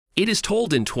It is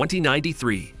told in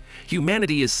 2093,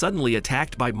 humanity is suddenly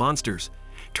attacked by monsters,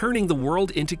 turning the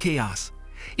world into chaos.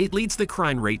 It leads the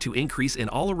crime rate to increase in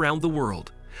all around the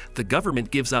world. The government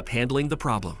gives up handling the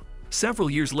problem. Several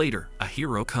years later, a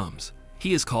hero comes.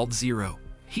 He is called Zero.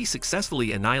 He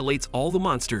successfully annihilates all the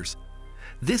monsters.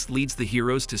 This leads the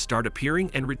heroes to start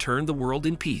appearing and return the world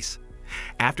in peace.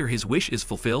 After his wish is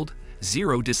fulfilled,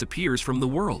 Zero disappears from the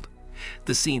world.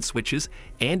 The scene switches,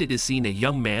 and it is seen a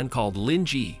young man called Lin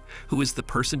Ji, who is the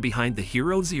person behind the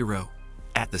hero Zero.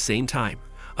 At the same time,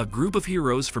 a group of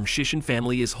heroes from Shishin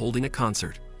family is holding a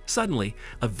concert. Suddenly,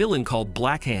 a villain called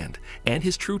Black Hand and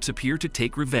his troops appear to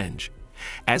take revenge.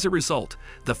 As a result,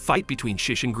 the fight between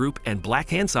Shishin group and Black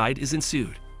Hand side is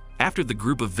ensued. After the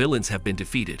group of villains have been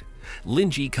defeated,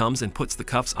 Lin Ji comes and puts the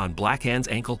cuffs on Black Hand's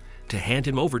ankle to hand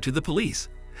him over to the police.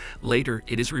 Later,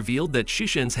 it is revealed that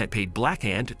Shishins had paid Black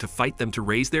Hand to fight them to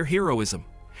raise their heroism.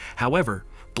 However,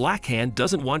 Black Hand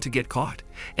doesn't want to get caught,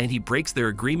 and he breaks their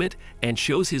agreement and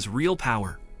shows his real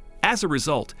power. As a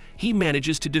result, he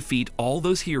manages to defeat all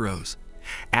those heroes.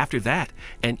 After that,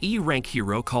 an E-rank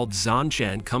hero called Zhan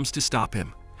Chen comes to stop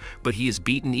him, but he is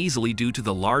beaten easily due to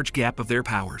the large gap of their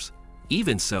powers.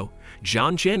 Even so,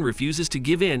 Zhan Chen refuses to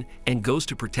give in and goes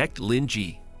to protect Lin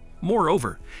Ji.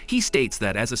 Moreover, he states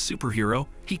that as a superhero,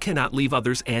 he cannot leave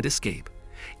others and escape.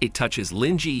 It touches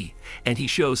Lin Ji, and he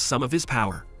shows some of his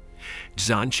power.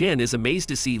 Zhan Chen is amazed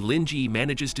to see Lin Ji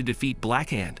manages to defeat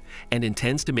Black Hand and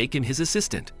intends to make him his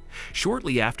assistant.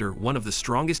 Shortly after, one of the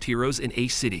strongest heroes in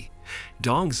Ace City,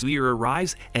 Dong Zuir,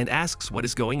 arrives and asks what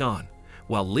is going on,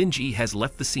 while Lin Ji has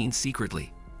left the scene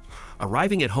secretly.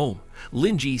 Arriving at home,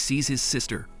 Lin Ji sees his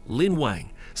sister, Lin Wang,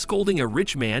 scolding a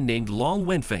rich man named Long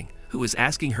Wenfeng, who is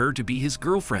asking her to be his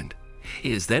girlfriend.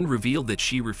 It is then revealed that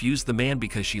she refused the man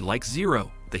because she likes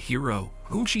Zero, the hero,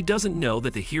 whom she doesn't know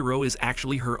that the hero is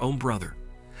actually her own brother.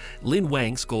 Lin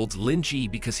Wang scolds Lin Ji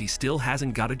because he still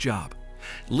hasn't got a job.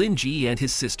 Lin Ji and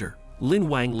his sister, Lin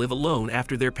Wang, live alone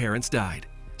after their parents died.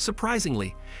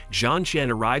 Surprisingly, Zhan Chen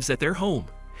arrives at their home,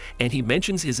 and he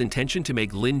mentions his intention to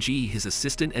make Lin Ji his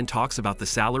assistant and talks about the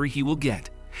salary he will get.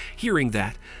 Hearing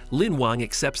that, Lin Wang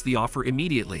accepts the offer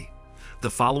immediately. The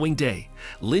following day,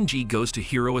 Lin Ji goes to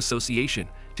Hero Association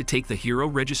to take the Hero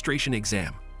Registration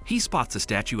exam. He spots a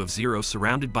statue of Zero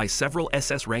surrounded by several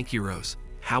SS rank heroes.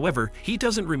 However, he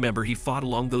doesn't remember he fought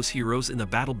along those heroes in the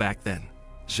battle back then.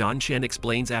 Zhan Chen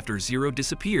explains after Zero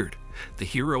disappeared, the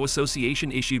Hero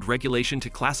Association issued regulation to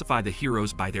classify the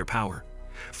heroes by their power.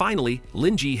 Finally,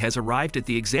 Lin Ji has arrived at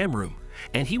the exam room,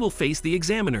 and he will face the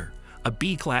examiner, a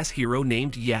B-class hero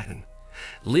named Yaten.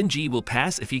 Lin Ji will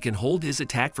pass if he can hold his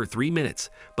attack for 3 minutes,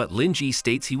 but Lin Ji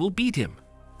states he will beat him.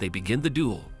 They begin the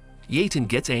duel. Yaten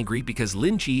gets angry because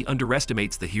Lin Ji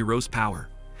underestimates the hero's power.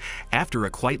 After a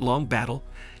quite long battle,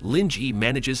 Lin Ji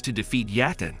manages to defeat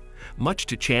Yaten, much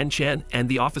to Chan Chen and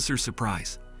the officer's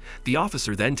surprise. The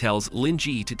officer then tells Lin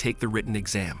Ji to take the written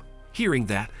exam. Hearing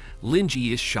that, Lin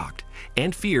Ji is shocked,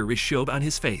 and fear is shown on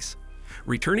his face.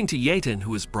 Returning to Yaten,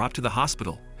 who is brought to the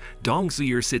hospital, Dong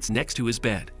Zuir sits next to his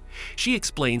bed. She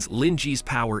explains Lin Ji's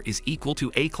power is equal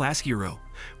to A-class hero,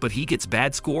 but he gets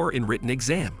bad score in written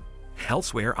exam.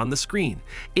 Elsewhere on the screen,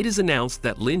 it is announced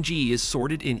that Lin Ji is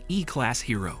sorted in E-class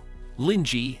hero. Lin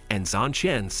Ji and Zhan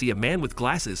Chen see a man with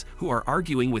glasses who are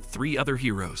arguing with 3 other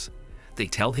heroes. They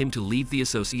tell him to leave the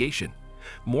association.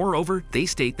 Moreover, they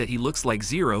state that he looks like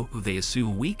Zero, who they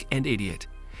assume weak and idiot.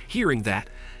 Hearing that,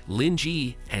 Lin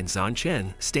Ji and Zhan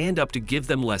Chen stand up to give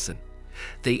them lesson.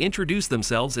 They introduce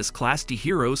themselves as Class D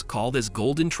heroes called as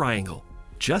Golden Triangle.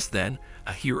 Just then,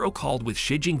 a hero called with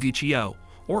Shijing Guqiao,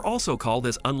 or also called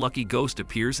as Unlucky Ghost,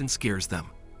 appears and scares them.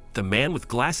 The man with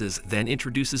glasses then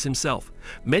introduces himself,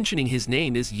 mentioning his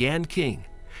name is Yan King.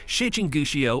 Shijing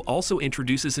Guqiao also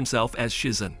introduces himself as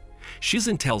Shizun.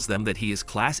 Shizun tells them that he is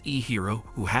Class E hero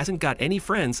who hasn't got any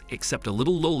friends except a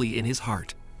little loli in his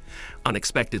heart.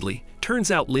 Unexpectedly, turns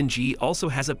out Lin Ji also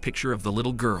has a picture of the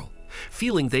little girl.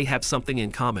 Feeling they have something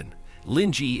in common,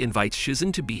 Lin Ji invites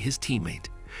Shizun to be his teammate.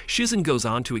 Shizun goes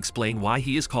on to explain why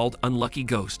he is called Unlucky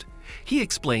Ghost. He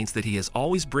explains that he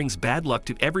always brings bad luck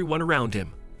to everyone around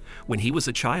him. When he was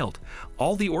a child,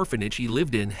 all the orphanage he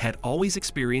lived in had always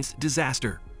experienced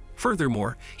disaster.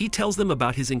 Furthermore, he tells them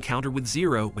about his encounter with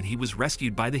Zero when he was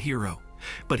rescued by the hero,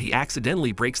 but he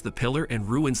accidentally breaks the pillar and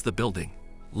ruins the building.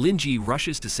 Lin Ji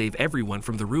rushes to save everyone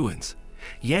from the ruins.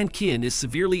 Yan Qian is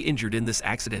severely injured in this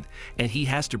accident, and he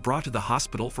has to be brought to the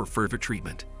hospital for further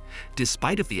treatment.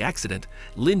 Despite of the accident,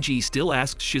 Lin Ji still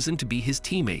asks Shizun to be his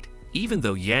teammate, even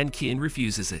though Yan Qian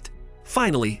refuses it.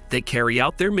 Finally, they carry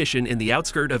out their mission in the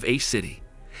outskirts of Ace City.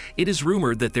 It is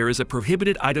rumored that there is a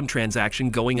prohibited item transaction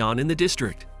going on in the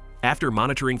district. After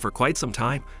monitoring for quite some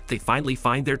time, they finally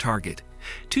find their target.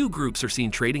 Two groups are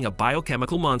seen trading a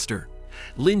biochemical monster.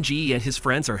 Lin Ji and his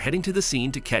friends are heading to the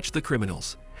scene to catch the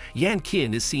criminals. Yan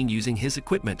Qin is seen using his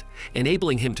equipment,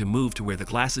 enabling him to move to where the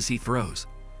glasses he throws.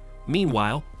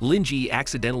 Meanwhile, Lin Ji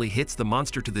accidentally hits the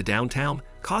monster to the downtown,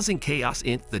 causing chaos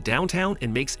in the downtown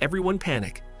and makes everyone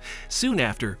panic. Soon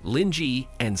after, Lin Ji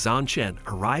and Zhan Chen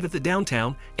arrive at the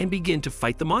downtown and begin to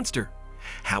fight the monster.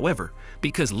 However,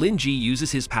 because Lin Ji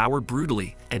uses his power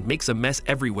brutally and makes a mess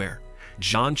everywhere,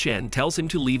 Zhan Chen tells him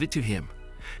to leave it to him.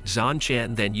 Zhan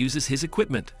Chen then uses his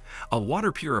equipment, a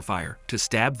water purifier, to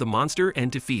stab the monster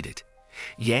and defeat it.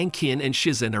 Yang Qin and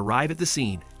Shizhen arrive at the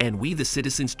scene, and we the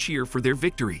citizens cheer for their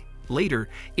victory. Later,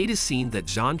 it is seen that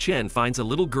Zhan Chen finds a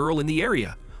little girl in the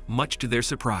area, much to their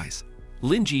surprise.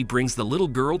 Lin Ji brings the little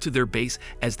girl to their base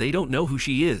as they don't know who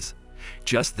she is.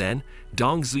 Just then,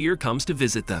 Dong Zhuo comes to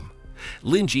visit them.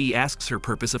 Lin Ji asks her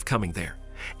purpose of coming there,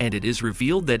 and it is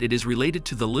revealed that it is related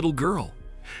to the little girl.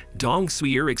 Dong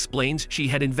Zhuo explains she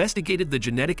had investigated the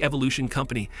genetic evolution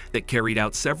company that carried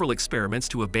out several experiments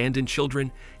to abandon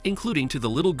children, including to the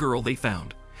little girl they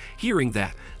found. Hearing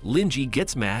that, Lin Ji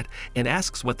gets mad and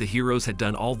asks what the heroes had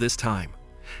done all this time.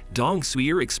 Dong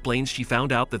Zhuo explains she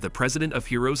found out that the president of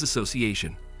Heroes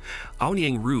Association,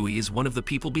 Ouyang Rui, is one of the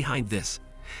people behind this.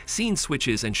 Scene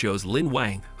switches and shows Lin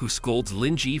Wang, who scolds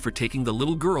Lin Ji for taking the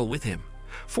little girl with him.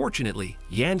 Fortunately,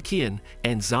 Yan Qin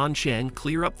and Zhan Chen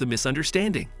clear up the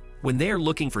misunderstanding. When they are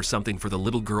looking for something for the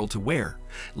little girl to wear,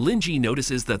 Lin Ji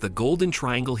notices that the Golden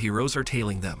Triangle heroes are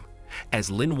tailing them. As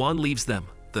Lin Wan leaves them,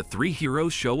 the three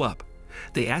heroes show up.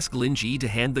 They ask Lin Ji to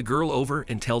hand the girl over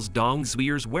and tells Dong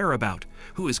Zhuo's whereabout,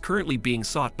 who is currently being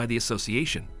sought by the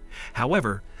association.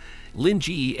 However, Lin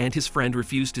Ji and his friend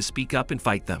refuse to speak up and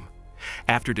fight them.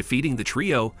 After defeating the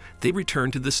trio, they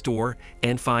return to the store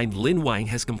and find Lin Wang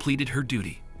has completed her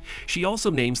duty. She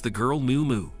also names the girl Moo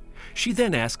Moo. She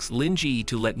then asks Lin Ji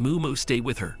to let Moo Moo stay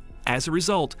with her. As a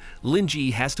result, Lin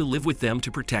Ji has to live with them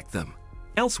to protect them.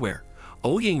 Elsewhere,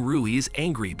 Ouyang Rui is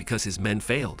angry because his men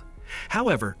failed.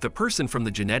 However, the person from the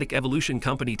genetic evolution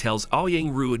company tells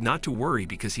Ouyang Rui not to worry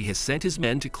because he has sent his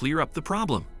men to clear up the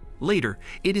problem. Later,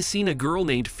 it is seen a girl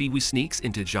named Fiwu sneaks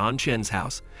into Zhan Chen's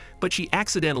house, but she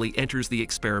accidentally enters the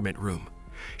experiment room.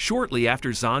 Shortly after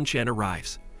Zhan Chen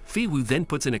arrives, Fiwu then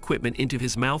puts an equipment into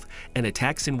his mouth and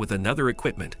attacks him with another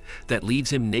equipment that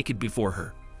leaves him naked before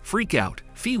her. Freak out,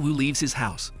 Fiwu leaves his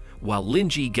house, while Lin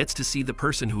Ji gets to see the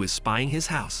person who is spying his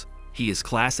house. He is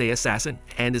Class A assassin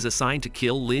and is assigned to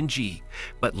kill Lin Ji,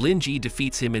 but Lin Ji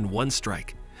defeats him in one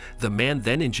strike. The man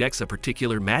then injects a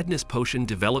particular madness potion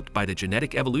developed by the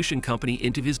genetic evolution company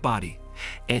into his body,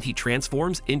 and he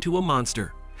transforms into a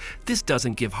monster. This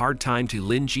doesn't give hard time to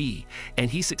Lin Ji,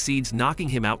 and he succeeds knocking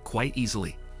him out quite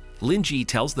easily. Lin Ji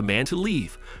tells the man to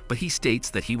leave, but he states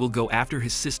that he will go after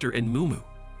his sister and Moo Moo.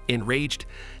 Enraged,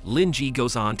 Lin Ji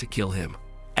goes on to kill him.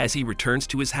 As he returns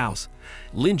to his house,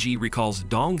 Lin Ji recalls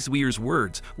Dong Zhuo's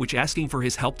words, which asking for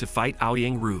his help to fight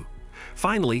Ouyang Rui.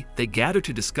 Finally, they gather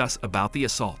to discuss about the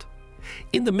assault.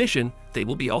 In the mission, they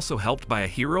will be also helped by a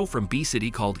hero from B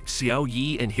City called Xiao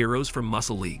Yi and heroes from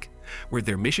Muscle League, where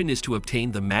their mission is to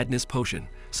obtain the madness potion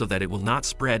so that it will not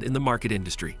spread in the market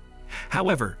industry.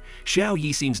 However, Xiao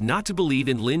Yi seems not to believe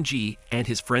in Lin Ji and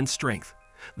his friend's strength.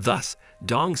 Thus,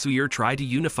 Dong Zhuo tries to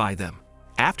unify them.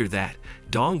 After that,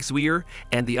 Dong Zhuo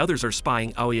and the others are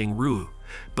spying Ouyang Rui,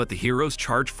 but the heroes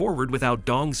charge forward without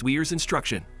Dong Zhuo's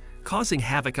instruction, causing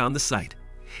havoc on the site.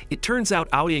 It turns out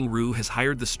Ouyang Rui has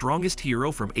hired the strongest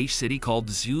hero from H City called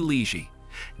Zhu Liji.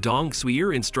 Dong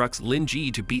Zhuo instructs Lin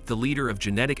Ji to beat the leader of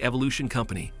Genetic Evolution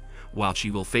Company, while she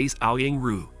will face Ouyang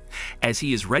Rui. As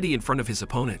he is ready in front of his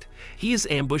opponent, he is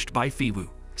ambushed by Fiwu.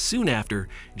 Soon after,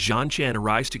 Zhan Chen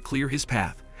arrives to clear his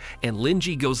path, and Lin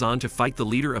Ji goes on to fight the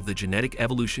leader of the Genetic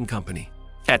Evolution Company.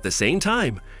 At the same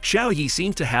time, Xiao Yi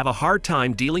seems to have a hard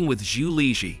time dealing with Zhu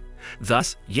Liji.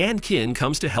 Thus, Yan Qin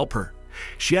comes to help her.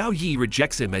 Xiao Yi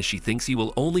rejects him as she thinks he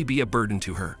will only be a burden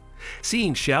to her.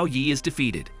 Seeing Xiao Yi is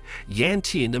defeated, Yan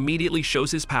Qin immediately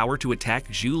shows his power to attack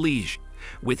Zhu Liji.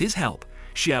 With his help,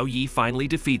 Xiao Yi finally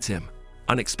defeats him.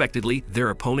 Unexpectedly, their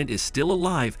opponent is still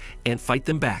alive and fight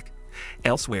them back.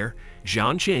 Elsewhere,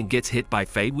 Zhan Chen gets hit by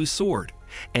Fei Wu's sword,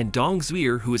 and Dong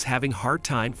Zhuo, who is having hard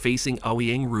time facing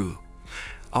Ouyang Rui.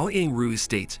 Ouyang Rui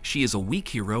states she is a weak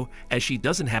hero as she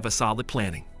doesn't have a solid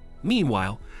planning.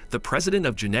 Meanwhile, the president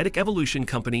of Genetic Evolution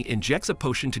Company injects a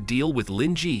potion to deal with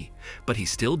Lin Ji, but he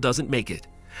still doesn't make it.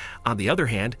 On the other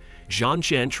hand, Zhan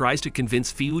Chen tries to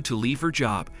convince Fiwu to leave her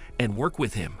job and work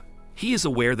with him. He is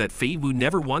aware that Fiwu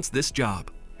never wants this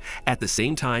job. At the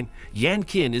same time, Yan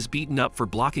Qin is beaten up for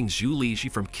blocking Zhu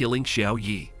Liji from killing Xiao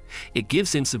Yi. It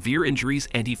gives him severe injuries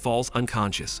and he falls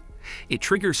unconscious. It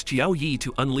triggers Xiao Yi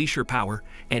to unleash her power,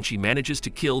 and she manages to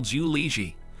kill Zhu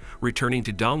Liji. Returning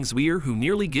to Dong Zhuir, who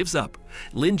nearly gives up,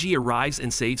 Lin Ji arrives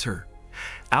and saves her.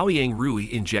 Aoyang Rui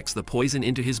injects the poison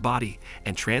into his body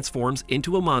and transforms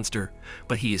into a monster,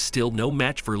 but he is still no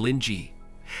match for Lin Ji.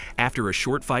 After a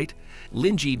short fight,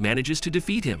 Lin Ji manages to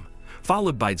defeat him,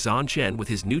 followed by Zhan Chen with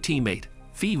his new teammate,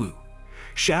 Fi Wu.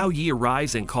 Xiao Yi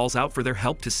arrives and calls out for their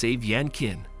help to save Yan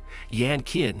Qin. Yan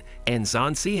Qin and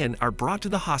Zhan Xian are brought to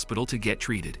the hospital to get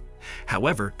treated.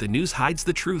 However, the news hides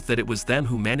the truth that it was them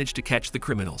who managed to catch the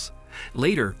criminals.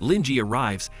 Later, Lin Ji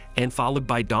arrives, and followed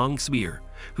by Dong Zhuir,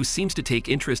 who seems to take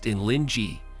interest in Lin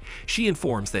Ji. She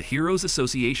informs that Heroes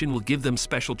Association will give them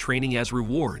special training as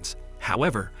rewards.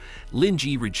 However, Lin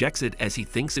Ji rejects it as he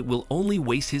thinks it will only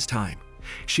waste his time.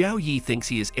 Xiao Yi thinks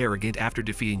he is arrogant after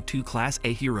defeating 2 Class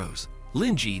A heroes.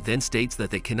 Lin Ji then states that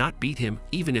they cannot beat him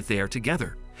even if they are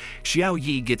together. Xiao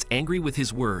Yi gets angry with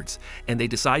his words, and they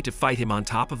decide to fight him on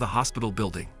top of the hospital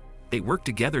building. They work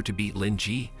together to beat Lin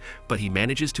Ji, but he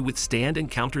manages to withstand and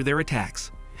counter their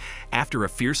attacks. After a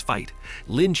fierce fight,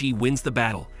 Lin Ji wins the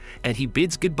battle, and he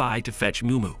bids goodbye to fetch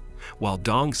Mumu, while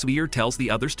Dong Zhuir tells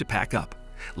the others to pack up.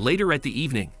 Later at the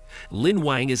evening, Lin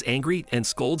Wang is angry and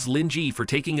scolds Lin Ji for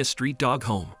taking a street dog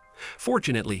home.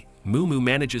 Fortunately, Mumu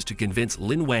manages to convince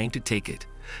Lin Wang to take it.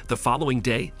 The following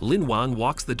day, Lin Wang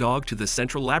walks the dog to the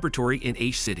central laboratory in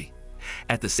H City.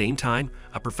 At the same time,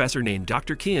 a professor named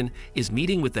Dr. Qin is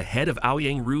meeting with the head of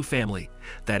Aoyang Ru family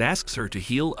that asks her to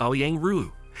heal Aoyang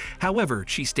Ru. However,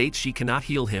 she states she cannot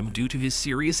heal him due to his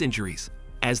serious injuries.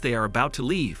 As they are about to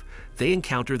leave, they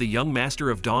encounter the young master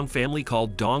of Dong family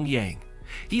called Dong Yang.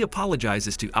 He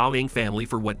apologizes to Aoyang family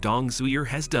for what Dong Zhuir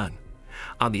has done.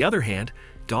 On the other hand,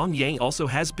 Dong Yang also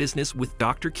has business with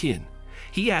Dr. Qin.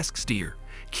 He asks Dear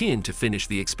Qin to finish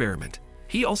the experiment.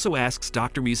 He also asks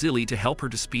Dr. Muzili to help her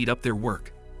to speed up their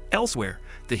work. Elsewhere,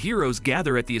 the heroes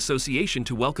gather at the association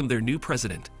to welcome their new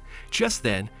president. Just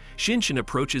then, Shinshin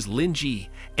approaches Lin Ji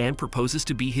and proposes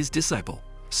to be his disciple.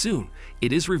 Soon,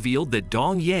 it is revealed that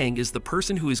Dong Yang is the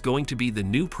person who is going to be the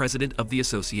new president of the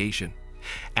association.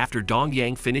 After Dong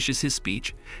Yang finishes his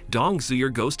speech, Dong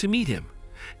Zhuir goes to meet him.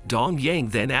 Dong Yang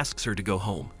then asks her to go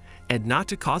home and not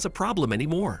to cause a problem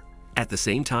anymore. At the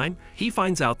same time, he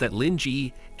finds out that Lin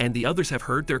Ji and the others have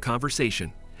heard their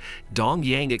conversation. Dong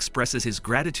Yang expresses his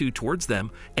gratitude towards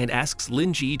them and asks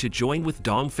Lin Ji to join with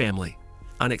Dong family.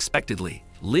 Unexpectedly,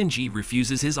 Lin Ji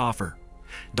refuses his offer.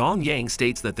 Dong Yang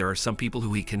states that there are some people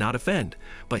who he cannot offend,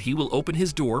 but he will open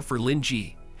his door for Lin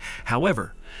Ji.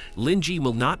 However, Lin Ji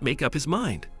will not make up his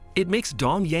mind. It makes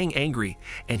Dong Yang angry,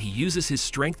 and he uses his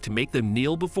strength to make them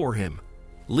kneel before him.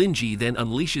 Lin Ji then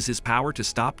unleashes his power to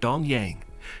stop Dong Yang.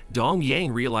 Dong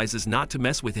Yang realizes not to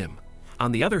mess with him.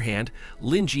 On the other hand,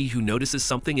 Lin Ji, who notices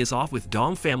something is off with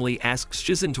Dong family, asks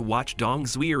Shizhen to watch Dong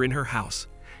Zhuir in her house.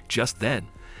 Just then,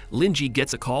 Lin Ji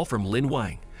gets a call from Lin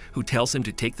Wang, who tells him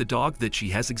to take the dog that she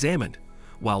has examined,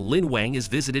 while Lin Wang is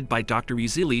visited by Dr.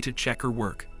 Muzili to check her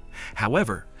work.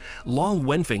 However, Long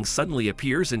Wenfeng suddenly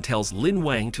appears and tells Lin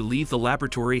Wang to leave the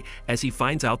laboratory as he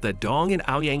finds out that Dong and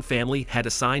Aoyang family had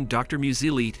assigned Dr.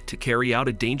 Muzili to carry out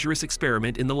a dangerous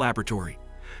experiment in the laboratory.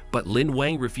 But Lin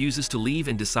Wang refuses to leave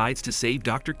and decides to save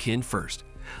Dr. Qin first.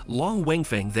 Long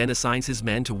Wenfeng then assigns his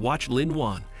men to watch Lin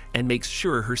Wan and makes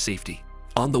sure her safety.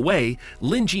 On the way,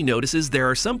 Lin Ji notices there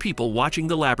are some people watching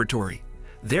the laboratory.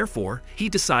 Therefore, he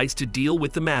decides to deal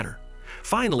with the matter.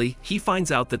 Finally, he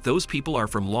finds out that those people are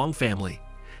from Long family.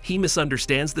 He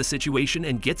misunderstands the situation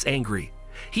and gets angry.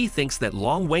 He thinks that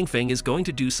Long Wenfeng is going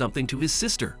to do something to his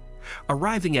sister.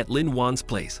 Arriving at Lin Wan's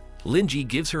place, Lin Ji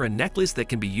gives her a necklace that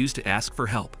can be used to ask for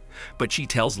help, but she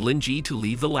tells Lin Ji to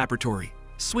leave the laboratory.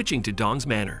 Switching to Dong's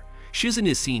manor, Shizhen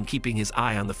is seen keeping his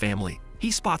eye on the family.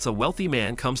 He spots a wealthy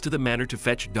man comes to the manor to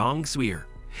fetch Dong Zhuir.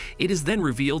 It is then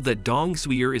revealed that Dong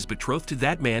Zhuir is betrothed to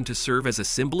that man to serve as a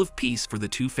symbol of peace for the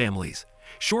two families.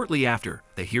 Shortly after,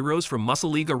 the heroes from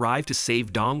Muscle League arrive to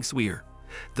save Dong Zhuir.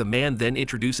 The man then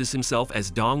introduces himself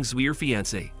as Dong Zhuir's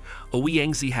fiancé,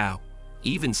 Ouyang Zihao.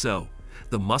 Even so,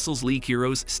 the Muscles League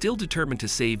heroes still determined to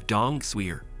save Dong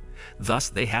Zhuir. Thus,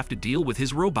 they have to deal with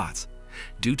his robots.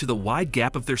 Due to the wide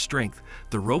gap of their strength,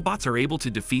 the robots are able to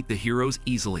defeat the heroes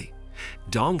easily.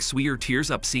 Dong Zhuir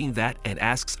tears up seeing that and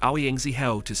asks Aoyang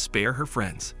Zihao to spare her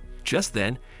friends. Just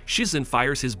then, Shizhen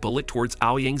fires his bullet towards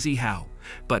Aoyang Zihao,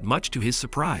 but much to his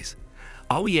surprise,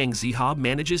 Aoyang Zihao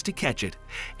manages to catch it,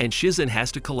 and Shizhen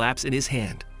has to collapse in his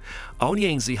hand.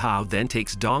 Aoyang Zihao then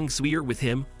takes Dong Zhuir with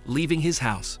him, leaving his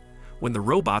house. When the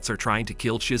robots are trying to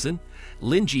kill Shizhen,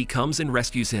 Lin Ji comes and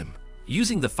rescues him.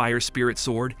 Using the Fire Spirit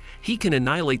Sword, he can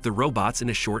annihilate the robots in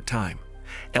a short time.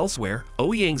 Elsewhere,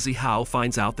 Ouyang Zihao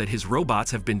finds out that his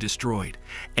robots have been destroyed,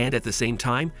 and at the same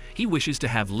time, he wishes to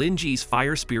have Lin Ji's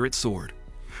fire spirit sword.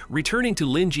 Returning to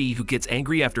Lin Ji, who gets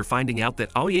angry after finding out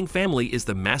that Ouyang family is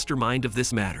the mastermind of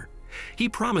this matter. He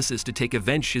promises to take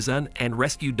Avenge Shizun and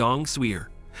rescue Dong Suir.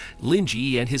 Lin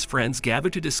Ji and his friends gather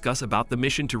to discuss about the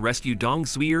mission to rescue Dong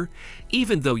Suir,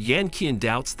 even though Yan Qin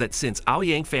doubts that since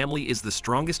Ouyang family is the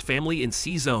strongest family in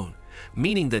C-Zone,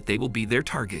 meaning that they will be their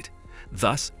target.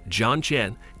 Thus, Zhan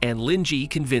Chen and Lin Ji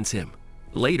convince him.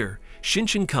 Later,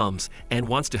 Shinshin comes and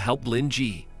wants to help Lin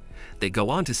Ji. They go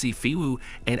on to see Fiwu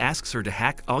and asks her to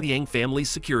hack Ouyang family's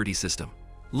security system.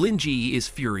 Lin Ji is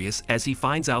furious as he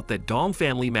finds out that Dong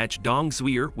family matched Dong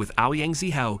Suir with Ouyang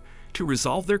Zihao to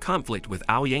resolve their conflict with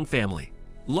Ouyang family.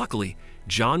 Luckily,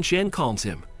 Zhan Chen calms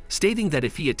him, stating that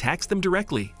if he attacks them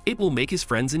directly, it will make his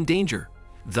friends in danger.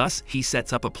 Thus, he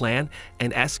sets up a plan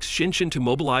and asks Shinshin to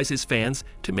mobilize his fans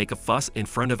to make a fuss in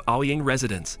front of Ouyang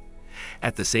residence.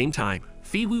 At the same time,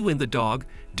 Fiwu and the dog,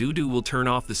 Dudu, will turn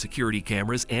off the security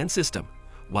cameras and system,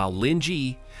 while Lin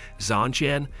Ji, Zhan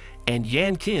Chen, and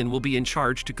Yan Qin will be in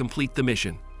charge to complete the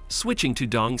mission. Switching to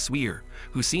Dong Suir,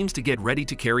 who seems to get ready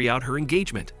to carry out her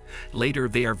engagement. Later,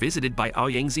 they are visited by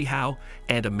Ouyang Zihao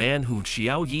and a man whom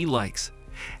Xiao Yi likes.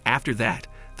 After that,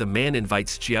 the man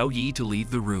invites Xiao Yi to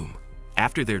leave the room.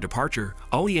 After their departure,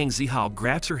 Ouyang Zihao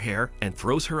grabs her hair and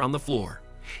throws her on the floor.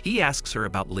 He asks her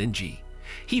about Lin Ji.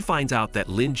 He finds out that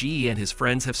Lin Ji and his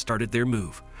friends have started their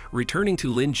move, returning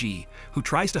to Lin Ji, who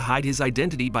tries to hide his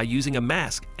identity by using a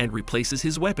mask and replaces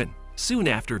his weapon. Soon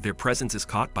after, their presence is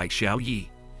caught by Xiao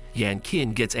Yi. Yan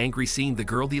Qin gets angry seeing the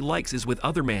girl he likes is with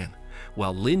other man,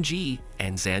 while Lin Ji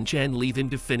and Zhan Chen leave him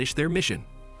to finish their mission.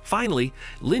 Finally,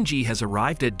 Lin Ji has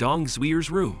arrived at Dong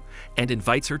Suir's room and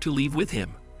invites her to leave with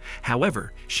him.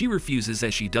 However, she refuses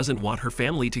as she doesn't want her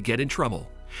family to get in trouble.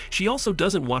 She also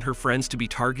doesn't want her friends to be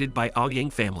targeted by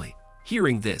Ouyang family.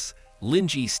 Hearing this, Lin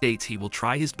Ji states he will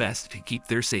try his best to keep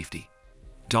their safety.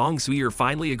 Dong Suir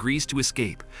finally agrees to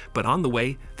escape, but on the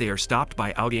way, they are stopped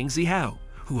by Ouyang Zihao,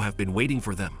 who have been waiting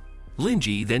for them. Lin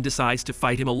Ji then decides to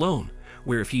fight him alone,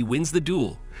 where if he wins the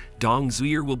duel, Dong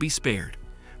Suir will be spared.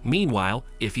 Meanwhile,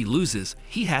 if he loses,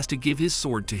 he has to give his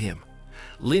sword to him.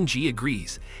 Lin Ji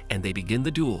agrees, and they begin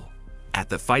the duel. At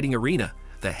the fighting arena,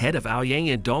 the head of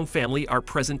Ouyang and Dong family are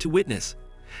present to witness.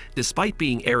 Despite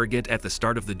being arrogant at the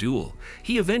start of the duel,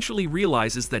 he eventually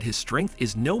realizes that his strength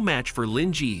is no match for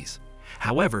Lin Ji's.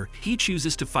 However, he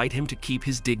chooses to fight him to keep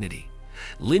his dignity.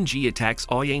 Lin Ji attacks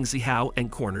Ouyang Zihao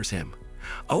and corners him.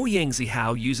 Ouyang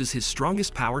Zihao uses his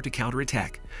strongest power to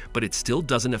counterattack, but it still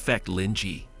doesn't affect Lin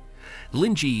Ji.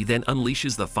 Lin Ji then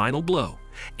unleashes the final blow,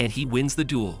 and he wins the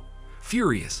duel.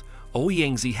 Furious,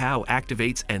 Ouyang Zihao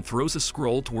activates and throws a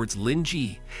scroll towards Lin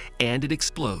Ji, and it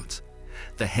explodes.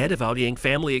 The head of Ouyang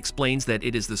family explains that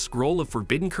it is the scroll of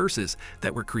forbidden curses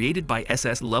that were created by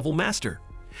SS-level master.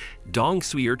 Dong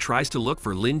Suir tries to look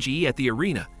for Lin Ji at the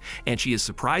arena, and she is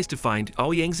surprised to find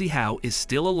Ouyang Zihao is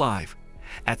still alive.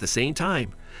 At the same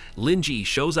time, Lin Ji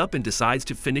shows up and decides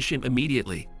to finish him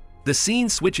immediately. The scene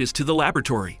switches to the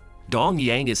laboratory. Dong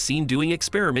Yang is seen doing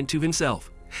experiment to himself.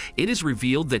 It is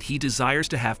revealed that he desires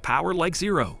to have power like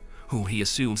Zero, whom he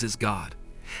assumes is God.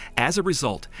 As a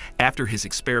result, after his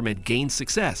experiment gains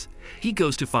success, he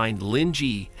goes to find Lin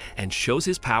Ji and shows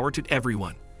his power to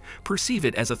everyone. Perceive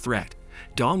it as a threat.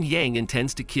 Dong Yang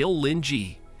intends to kill Lin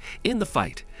Ji. In the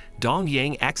fight, Dong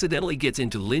Yang accidentally gets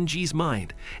into Lin Ji's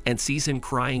mind and sees him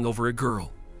crying over a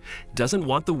girl. Doesn't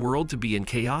want the world to be in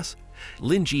chaos?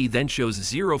 Lin Ji then shows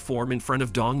Zero form in front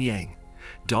of Dong Yang.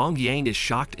 Dong Yang is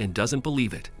shocked and doesn't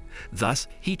believe it. Thus,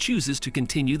 he chooses to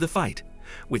continue the fight.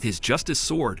 With his Justice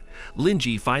Sword, Lin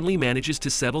Ji finally manages to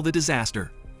settle the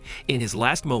disaster. In his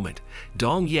last moment,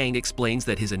 Dong Yang explains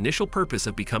that his initial purpose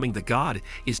of becoming the god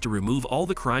is to remove all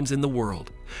the crimes in the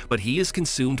world, but he is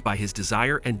consumed by his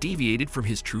desire and deviated from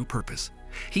his true purpose.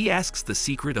 He asks the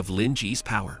secret of Lin Ji's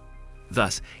power.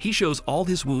 Thus, he shows all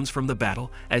his wounds from the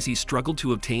battle as he struggled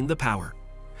to obtain the power.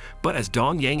 But as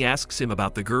Dong Yang asks him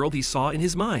about the girl he saw in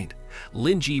his mind,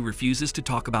 Lin Ji refuses to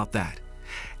talk about that.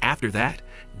 After that,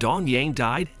 Dong Yang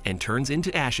died and turns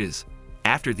into ashes.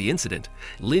 After the incident,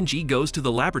 Lin Ji goes to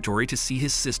the laboratory to see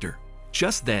his sister.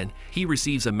 Just then, he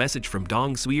receives a message from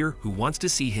Dong Suir who wants to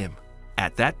see him.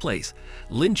 At that place,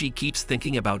 Lin Ji keeps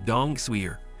thinking about Dong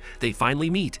Suir. They finally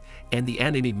meet, and the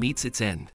anime meets its end.